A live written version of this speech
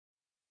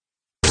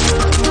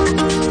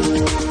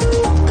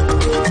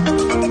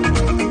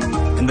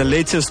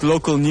latest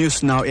local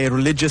news now. A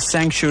religious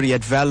sanctuary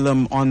at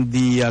Verulam on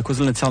the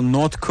KwaZulu-Natal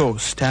north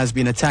coast has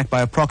been attacked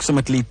by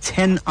approximately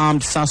 10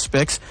 armed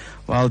suspects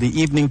while the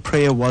evening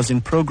prayer was in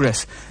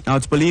progress. Now,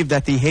 it's believed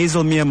that the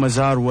Hazelmere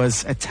Mazaar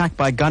was attacked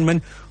by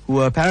gunmen who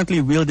were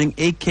apparently wielding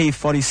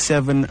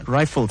AK47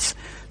 rifles.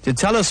 To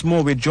tell us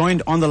more, we're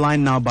joined on the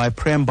line now by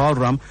Prem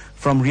Balram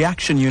from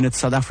Reaction Unit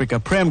South Africa.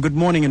 Prem, good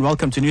morning and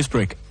welcome to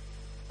Newsbreak.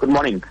 Good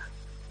morning.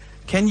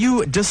 Can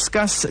you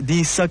discuss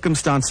the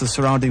circumstances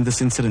surrounding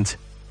this incident?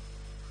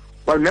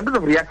 Well, members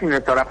of Reaction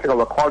Unit South Africa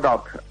were called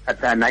out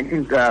at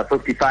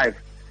 1955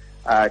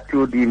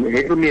 to the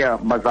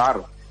Hazelmere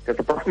Mazaar, that's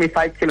approximately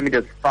 5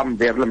 kilometers from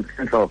Verulam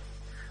Central.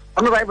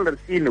 On arrival at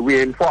the scene, we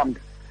were informed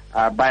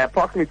by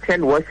approximately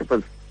 10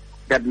 worshippers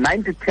that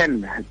 9 to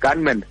 10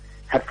 gunmen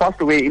had forced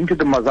their way into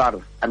the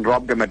Mazaar and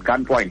robbed them at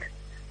gunpoint.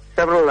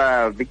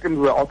 Several victims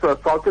were also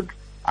assaulted.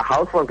 A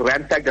house was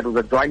ransacked that was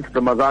adjoined to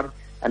the Mazaar,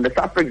 and the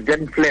suspects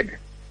then fled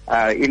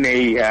in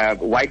a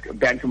white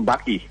Bantam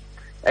bakkie.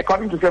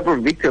 According to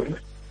several victims,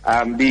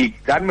 the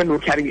gunmen were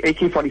carrying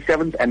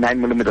AK-47's and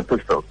 9mm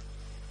pistols.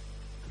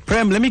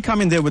 Prem, let me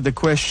come in there with the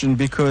question,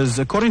 because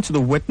according to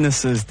the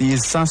witnesses,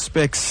 these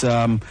suspects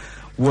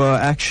were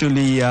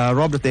actually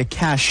robbed of their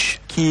cash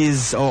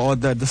keys, or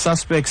the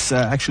suspects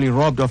actually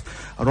robbed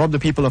the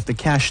people of the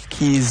cash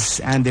keys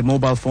and their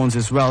mobile phones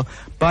as well.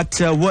 But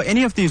were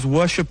any of these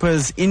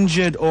worshippers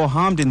injured or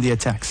harmed in the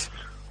attacks?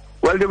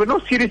 Well, there were no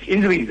serious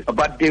injuries,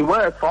 but they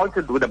were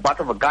assaulted with the butt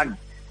of a gun.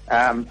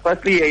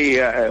 Firstly,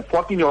 a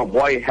 14-year-old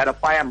boy had a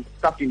firearm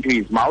stuffed into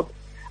his mouth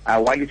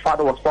while his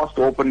father was forced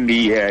to open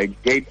the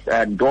gates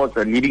and doors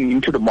leading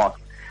into the mosque.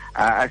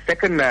 A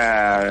second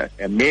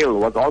male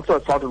was also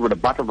assaulted with the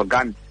butt of a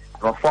gun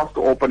and was forced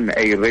to open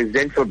a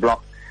residential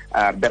block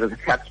that is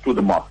attached to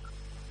the mosque.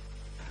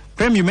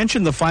 Prem, you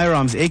mentioned the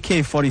firearms.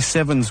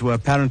 AK-47s were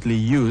apparently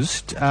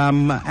used.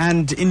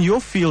 And in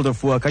your field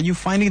of work, are you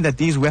finding that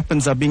these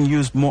weapons are being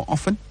used more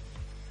often?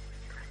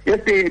 Yes,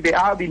 they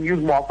are being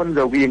used more often.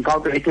 We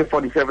encounter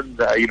AK-47s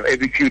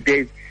every few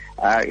days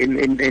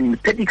in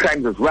petty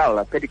crimes as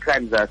well. Petty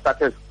crimes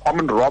such as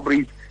common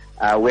robberies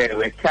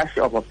where cash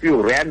of a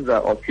few rands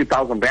or a few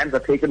thousand rands are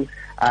taken.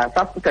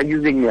 Suspects are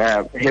using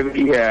are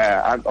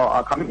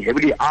coming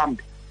heavily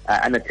armed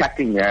and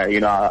attacking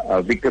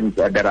victims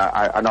that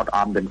are not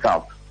armed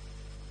themselves.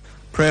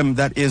 Prem,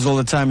 that is all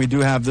the time we do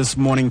have this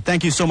morning.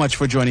 Thank you so much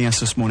for joining us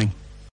this morning.